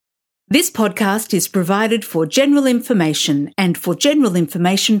This podcast is provided for general information and for general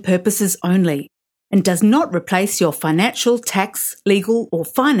information purposes only, and does not replace your financial, tax, legal, or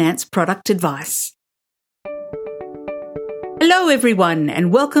finance product advice. Hello everyone,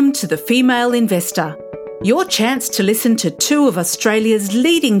 and welcome to The Female Investor, your chance to listen to two of Australia's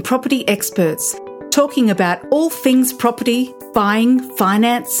leading property experts talking about all things property, buying,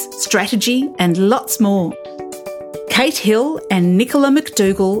 finance, strategy, and lots more. Kate Hill and Nicola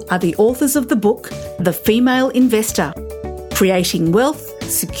McDougall are the authors of the book, The Female Investor, Creating Wealth,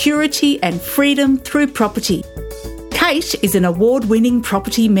 Security and Freedom Through Property. Kate is an award-winning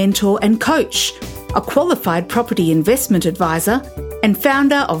property mentor and coach, a qualified property investment advisor, and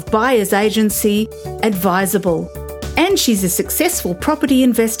founder of buyer's agency Advisable. And she's a successful property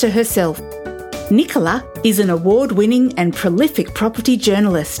investor herself. Nicola is an award-winning and prolific property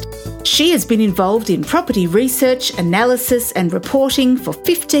journalist. She has been involved in property research, analysis and reporting for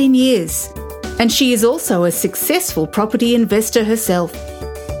 15 years. And she is also a successful property investor herself.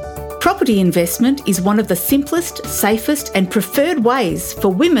 Property investment is one of the simplest, safest and preferred ways for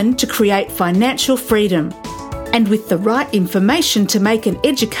women to create financial freedom. And with the right information to make an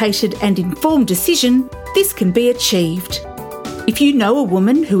educated and informed decision, this can be achieved. If you know a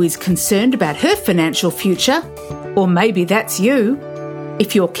woman who is concerned about her financial future, or maybe that's you,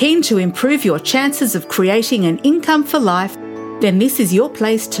 if you're keen to improve your chances of creating an income for life, then this is your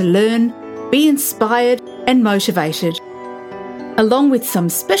place to learn, be inspired and motivated. Along with some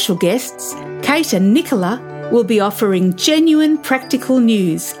special guests, Kate and Nicola will be offering genuine practical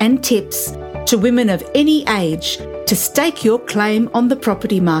news and tips to women of any age to stake your claim on the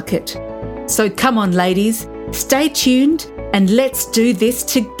property market. So come on ladies, stay tuned and let's do this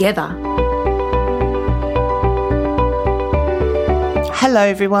together. Hello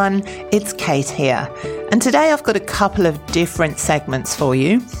everyone, it's Kate here, and today I've got a couple of different segments for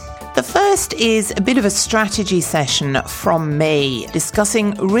you. The first is a bit of a strategy session from me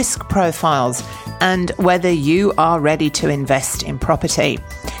discussing risk profiles and whether you are ready to invest in property.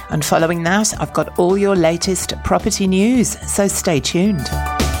 And following that, I've got all your latest property news, so stay tuned.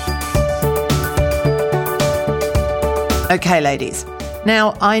 Okay, ladies.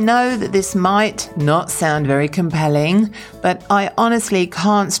 Now, I know that this might not sound very compelling, but I honestly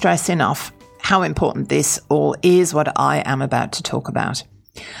can't stress enough how important this all is, what I am about to talk about.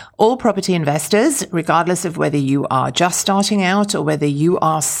 All property investors, regardless of whether you are just starting out or whether you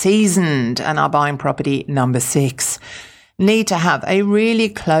are seasoned and are buying property number 6, need to have a really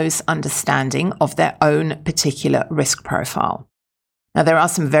close understanding of their own particular risk profile. Now, there are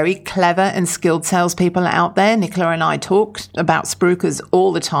some very clever and skilled salespeople out there. Nicola and I talk about spruikers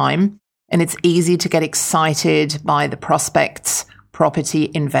all the time, and it's easy to get excited by the prospects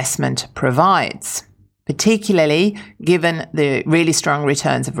property investment provides, particularly given the really strong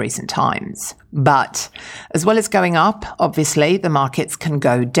returns of recent times. But as well as going up, obviously, the markets can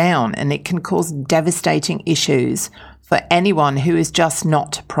go down, and it can cause devastating issues for anyone who is just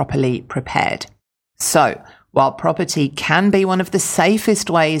not properly prepared. So, while property can be one of the safest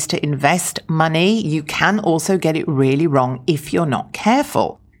ways to invest money, you can also get it really wrong if you're not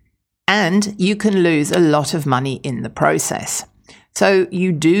careful. And you can lose a lot of money in the process. So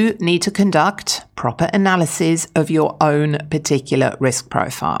you do need to conduct proper analysis of your own particular risk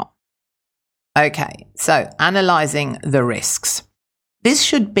profile. Okay, so analysing the risks. This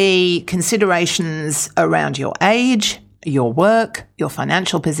should be considerations around your age, your work, your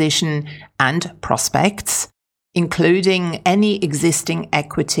financial position, and prospects, including any existing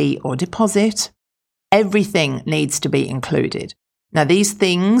equity or deposit. Everything needs to be included. Now, these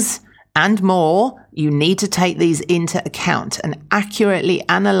things and more, you need to take these into account and accurately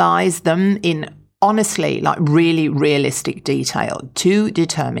analyse them in honestly, really realistic detail to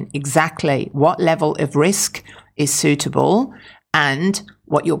determine exactly what level of risk is suitable and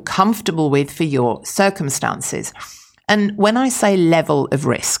what you're comfortable with for your circumstances. And when I say level of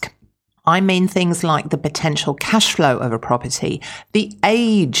risk, I mean things like the potential cash flow of a property, the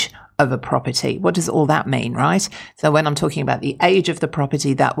age of a property. What does all that mean, right? So when I'm talking about the age of the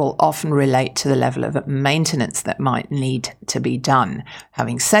property, that will often relate to the level of maintenance that might need to be done.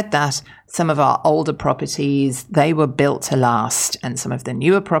 Having said that, some of our older properties, they were built to last, and some of the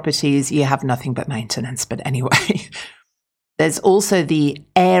newer properties, you have nothing but maintenance. But anyway, there's also the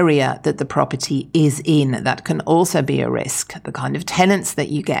area that the property is in that can also be a risk, the kind of tenants that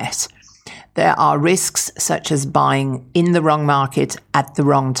you get. There are risks such as buying in the wrong market at the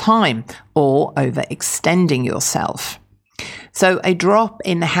wrong time or overextending yourself. So a drop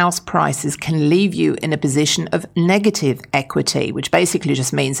in house prices can leave you in a position of negative equity, which basically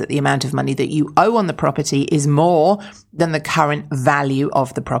just means that the amount of money that you owe on the property is more than the current value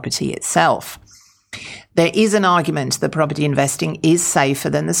of the property itself. There is an argument that property investing is safer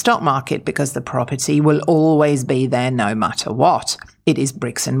than the stock market because the property will always be there no matter what. It is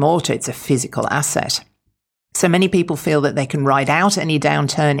bricks and mortar. It's a physical asset. So many people feel that they can ride out any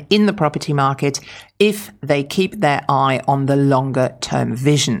downturn in the property market if they keep their eye on the longer term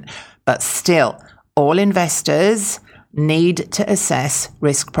vision. But still, all investors need to assess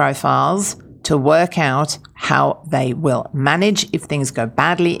risk profiles to work out how they will manage if things go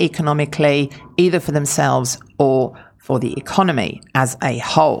badly economically, either for themselves or for the economy as a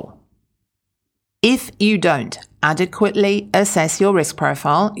whole. If you don't adequately assess your risk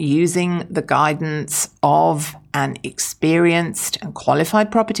profile using the guidance of an experienced and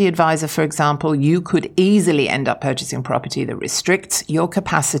qualified property advisor, for example, you could easily end up purchasing property that restricts your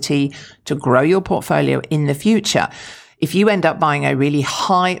capacity to grow your portfolio in the future. If you end up buying a really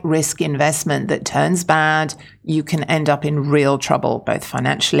high risk investment that turns bad, you can end up in real trouble, both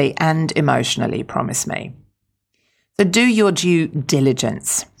financially and emotionally, promise me. So do your due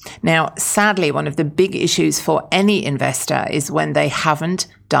diligence. Now, sadly, one of the big issues for any investor is when they haven't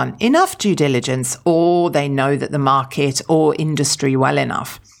done enough due diligence or they know that the market or industry well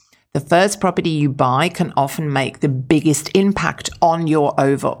enough. The first property you buy can often make the biggest impact on your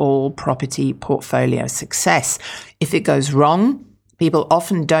overall property portfolio success. If it goes wrong, people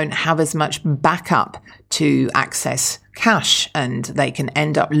often don't have as much backup to access cash, and they can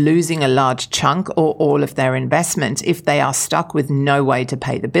end up losing a large chunk or all of their investment if they are stuck with no way to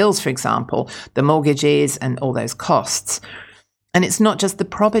pay the bills, for example, the mortgages and all those costs. And it's not just the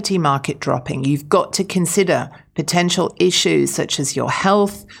property market dropping. You've got to consider potential issues such as your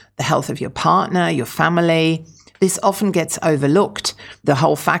health, the health of your partner, your family. This often gets overlooked. The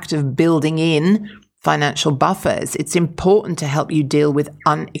whole fact of building in financial buffers, it's important to help you deal with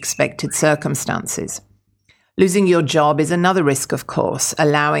unexpected circumstances. Losing your job is another risk, of course.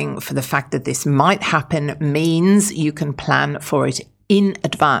 Allowing for the fact that this might happen means you can plan for it in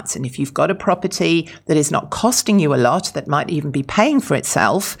advance. And if you've got a property that is not costing you a lot, that might even be paying for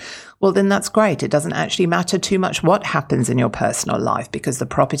itself, well, then that's great. It doesn't actually matter too much what happens in your personal life because the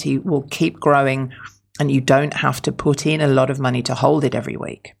property will keep growing and you don't have to put in a lot of money to hold it every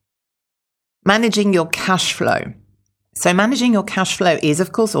week. Managing your cash flow. So managing your cash flow is,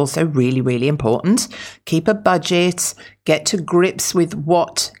 of course, also really, really important. Keep a budget, get to grips with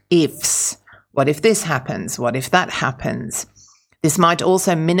what ifs. What if this happens? What if that happens? This might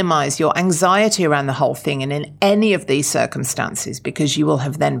also minimize your anxiety around the whole thing and in any of these circumstances because you will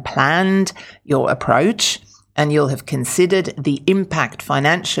have then planned your approach and you'll have considered the impact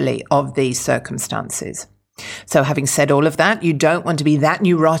financially of these circumstances. So having said all of that, you don't want to be that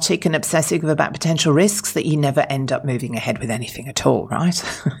neurotic and obsessive about potential risks that you never end up moving ahead with anything at all, right?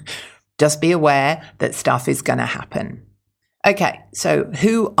 Just be aware that stuff is going to happen. Okay, so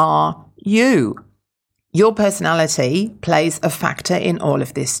who are you? Your personality plays a factor in all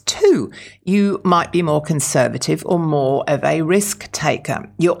of this too. You might be more conservative or more of a risk taker.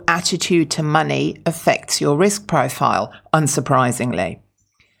 Your attitude to money affects your risk profile, unsurprisingly.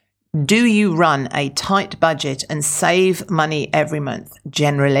 Do you run a tight budget and save money every month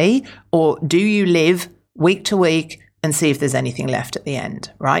generally, or do you live week to week and see if there's anything left at the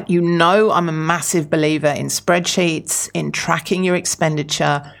end, right? You know I'm a massive believer in spreadsheets, in tracking your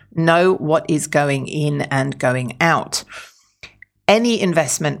expenditure, know what is going in and going out. Any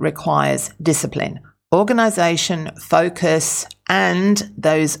investment requires discipline, organization, focus, and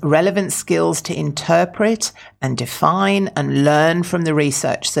those relevant skills to interpret and define and learn from the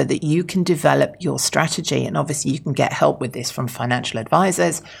research so that you can develop your strategy. And obviously you can get help with this from financial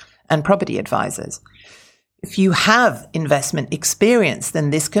advisors and property advisors. If you have investment experience, then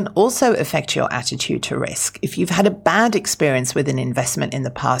this can also affect your attitude to risk. If you've had a bad experience with an investment in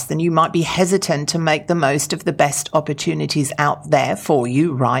the past, then you might be hesitant to make the most of the best opportunities out there for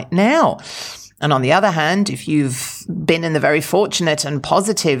you right now. And on the other hand, if you've been in the very fortunate and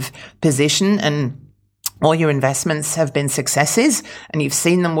positive position and all your investments have been successes and you've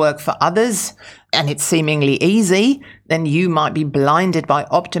seen them work for others and it's seemingly easy, then you might be blinded by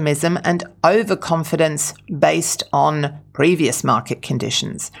optimism and overconfidence based on previous market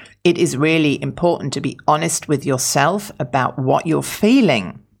conditions. It is really important to be honest with yourself about what you're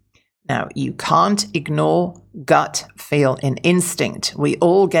feeling. Now, you can't ignore gut feel and instinct. We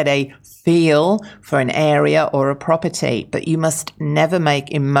all get a feel for an area or a property, but you must never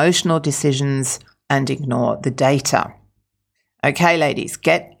make emotional decisions and ignore the data. Okay, ladies,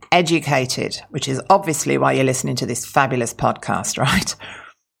 get educated, which is obviously why you're listening to this fabulous podcast, right?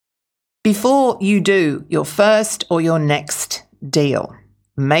 Before you do your first or your next deal,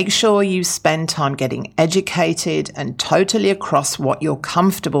 make sure you spend time getting educated and totally across what you're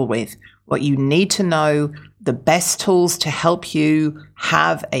comfortable with, what you need to know, the best tools to help you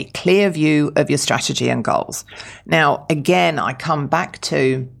have a clear view of your strategy and goals. Now, again, I come back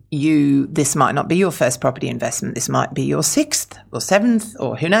to this might not be your first property investment. This might be your 6th or 7th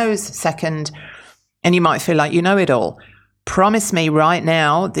or who knows, 2nd. And you might feel like you know it all. Promise me right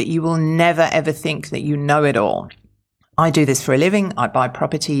now that you will never ever think that you know it all. I do this for a living. I buy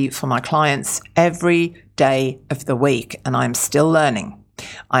property for my clients every day of the week, and I'm still learning.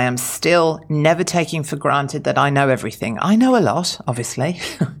 I am still never taking for granted that I know everything. I know a lot, obviously,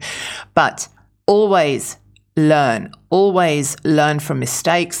 but always learn from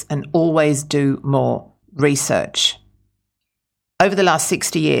mistakes, and always do more research. Over the last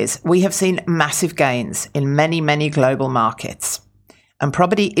 60 years, we have seen massive gains in many, many global markets, and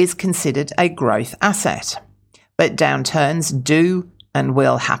property is considered a growth asset. But downturns do and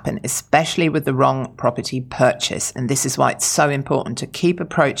will happen, especially with the wrong property purchase. And this is why it's so important to keep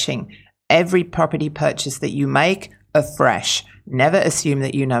approaching every property purchase that you make afresh. Never assume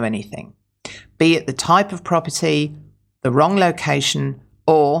that you know anything. Be it the type of property, the wrong location,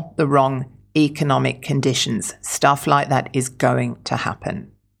 or the wrong economic conditions. Stuff like that is going to happen.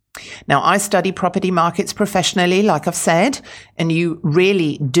 Now, I study property markets professionally, like I've said, and you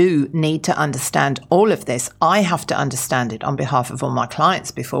really do need to understand all of this. I have to understand it on behalf of all my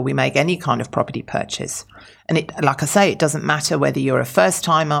clients before we make any kind of property purchase. And like I say, it doesn't matter whether you're a first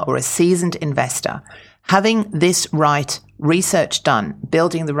timer or a seasoned investor. Having this right research done,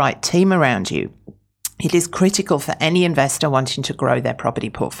 building the right team around you, it is critical for any investor wanting to grow their property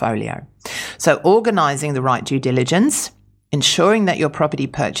portfolio. So organising the right due diligence, ensuring that your property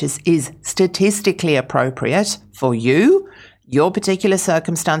purchase is statistically appropriate for you, your particular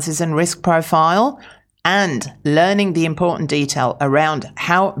circumstances and risk profile, and learning the important detail around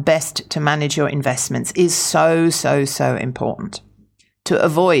how best to manage your investments is so important. To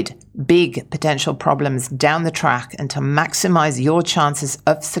avoid big potential problems down the track and to maximise your chances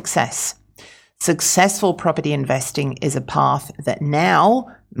of success. Successful property investing is a path that now,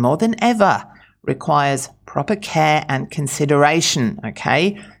 more than ever, requires proper care and consideration,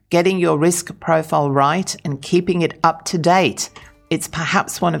 okay? Getting your risk profile right and keeping it up to date. It's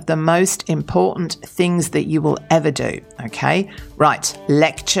perhaps one of the most important things that you will ever do, okay? Right,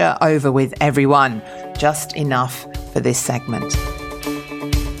 lecture over with everyone. Just enough for this segment.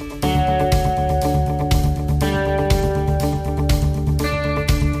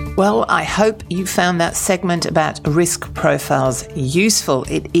 Well, I hope you found that segment about risk profiles useful.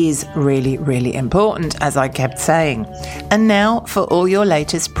 It is really, really important, as I kept saying. And now for all your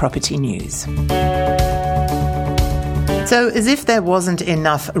latest property news. So, as if there wasn't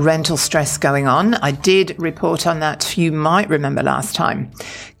enough rental stress going on, I did report on that, you might remember last time.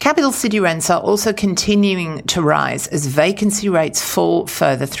 Capital city rents are also continuing to rise as vacancy rates fall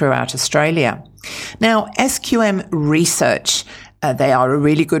further throughout Australia. Now, SQM Research, they are a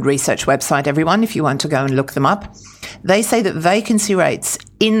really good research website, everyone, if you want to go and look them up. They say that vacancy rates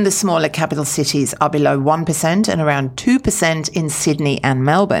in the smaller capital cities are below 1% and around 2% in Sydney and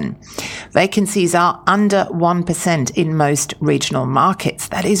Melbourne. Vacancies are under 1% in most regional markets.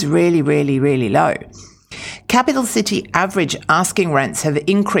 That is really, really, really low. Capital city average asking rents have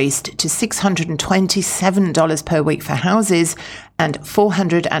increased to $627 per week for houses and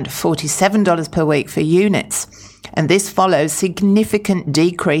 $447 per week for units. And this follows significant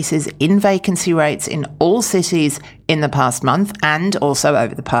decreases in vacancy rates in all cities in the past month and also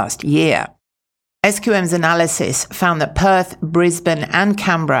over the past year. SQM's analysis found that Perth, Brisbane and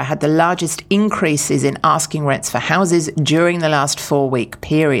Canberra had the largest increases in asking rents for houses during the last 4-week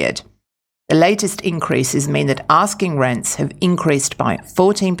period. The latest increases mean that asking rents have increased by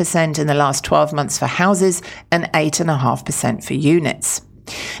 14% in the last 12 months for houses and 8.5% for units.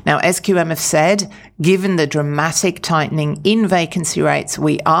 Now, SQM have said, given the dramatic tightening in vacancy rates,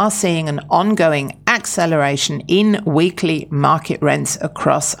 we are seeing an ongoing acceleration in weekly market rents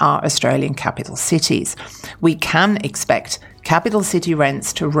across our Australian capital cities. We can expect capital city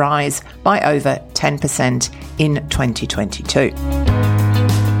rents to rise by over 10% in 2022.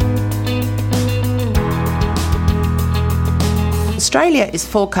 Australia is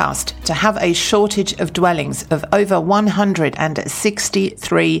forecast to have a shortage of dwellings of over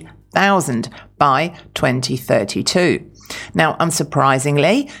 163,000 by 2032. Now,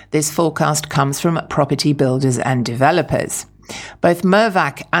 unsurprisingly, this forecast comes from property builders and developers. Both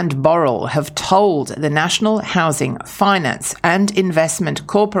Mirvac and Boral have told the National Housing Finance and Investment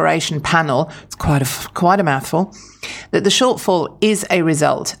Corporation panel, it's quite a mouthful, that the shortfall is a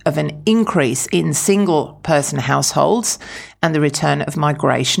result of an increase in single-person households and the return of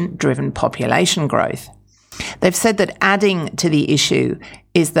migration-driven population growth. They've said that adding to the issue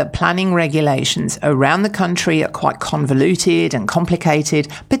is that planning regulations around the country are quite convoluted and complicated,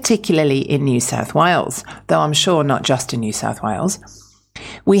 particularly in New South Wales, though I'm sure not just in New South Wales.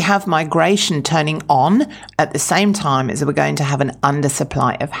 We have migration turning on at the same time as we're going to have an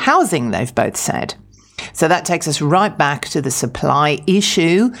undersupply of housing, they've both said. So that takes us right back to the supply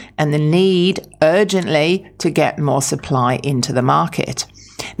issue and the need urgently to get more supply into the market.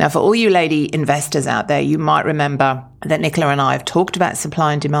 Now, for all you lady investors out there, you might remember that Nicola and I have talked about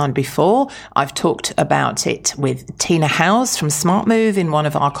supply and demand before. I've talked about it with Tina Howes from SmartMove in one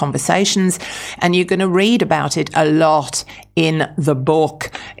of our conversations, and you're going to read about it a lot in the book.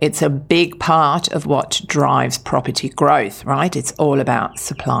 It's a big part of what drives property growth, right? It's all about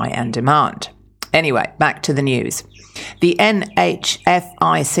supply and demand. Anyway, back to the news. The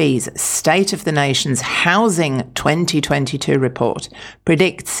NHFIC's State of the Nation's Housing 2022 report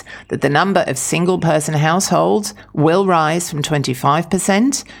predicts that the number of single-person households will rise from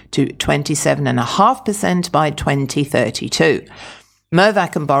 25% to 27.5% by 2032.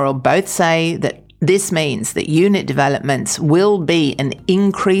 Mirvac and Boral both say that this means that unit developments will be an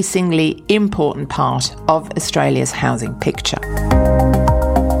increasingly important part of Australia's housing picture.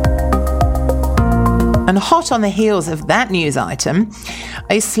 And hot on the heels of that news item,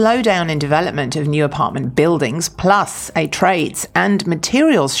 a slowdown in development of new apartment buildings plus a trades and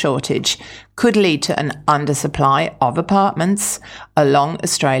materials shortage could lead to an undersupply of apartments along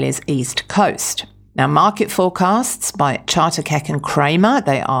Australia's east coast. Now, market forecasts by Charter Keck and Kramer,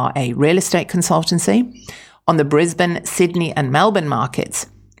 they are a real estate consultancy, on the Brisbane, Sydney and Melbourne markets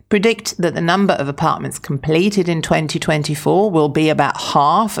predict that the number of apartments completed in 2024 will be about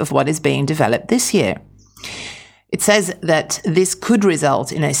half of what is being developed this year. It says that this could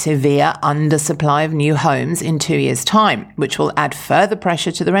result in a severe undersupply of new homes in 2 years' time, which will add further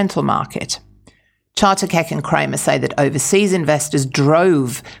pressure to the rental market. Charter Keck and Kramer say that overseas investors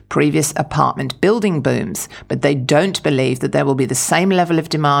drove previous apartment building booms, but they don't believe that there will be the same level of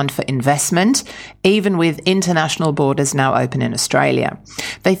demand for investment, even with international borders now open in Australia.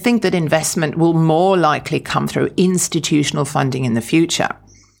 They think that investment will more likely come through institutional funding in the future.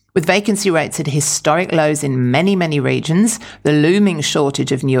 With vacancy rates at historic lows in many, many regions, the looming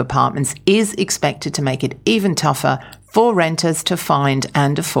shortage of new apartments is expected to make it even tougher for renters to find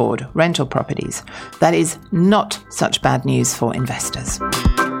and afford rental properties. That is not such bad news for investors.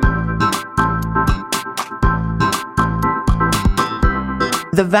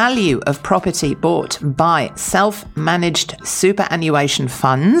 The value of property bought by self-managed superannuation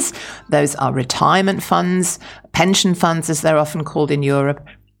funds, those are retirement funds, pension funds as they're often called in Europe,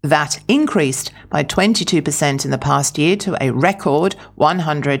 that increased by 22% in the past year to a record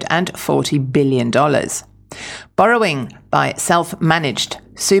 $140 billion. Borrowing by self-managed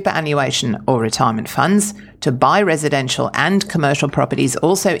superannuation or retirement funds to buy residential and commercial properties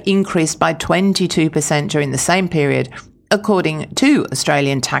also increased by 22% during the same period, according to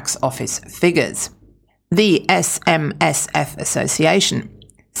Australian Tax Office figures. The SMSF Association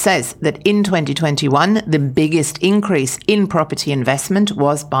says that in 2021, the biggest increase in property investment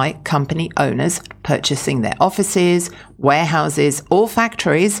was by company owners purchasing their offices, warehouses or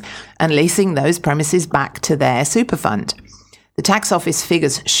factories and leasing those premises back to their super fund. The tax office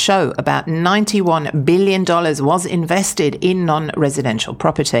figures show about $91 billion was invested in non-residential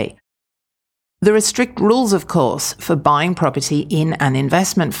property. There are strict rules, of course, for buying property in an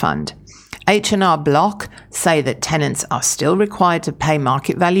investment fund. H&R Block say that tenants are still required to pay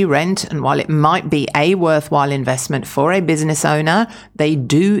market value rent, and while it might be a worthwhile investment for a business owner, they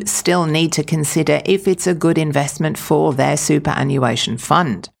do still need to consider if it's a good investment for their superannuation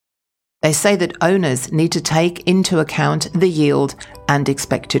fund. They say that owners need to take into account the yield and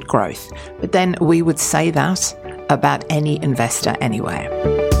expected growth, but then we would say that about any investor anyway.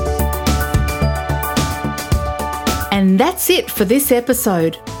 And that's it for this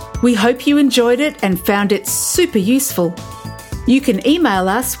episode. We hope you enjoyed it and found it super useful. You can email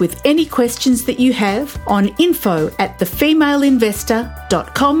us with any questions that you have on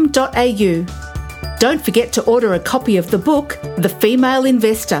info@thefemaileinvestor.com.au. Don't forget to order a copy of the book, The Female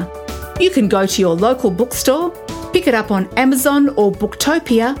Investor. You can go to your local bookstore, pick it up on Amazon or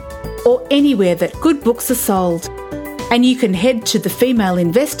Booktopia, or anywhere that good books are sold. And you can head to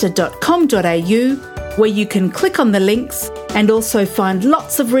thefemaileinvestor.com.au where you can click on the links and also find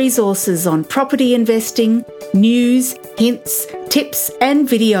lots of resources on property investing, news, hints, tips and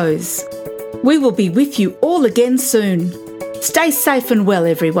videos. We will be with you all again soon. Stay safe and well,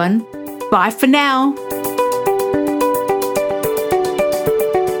 everyone. Bye for now.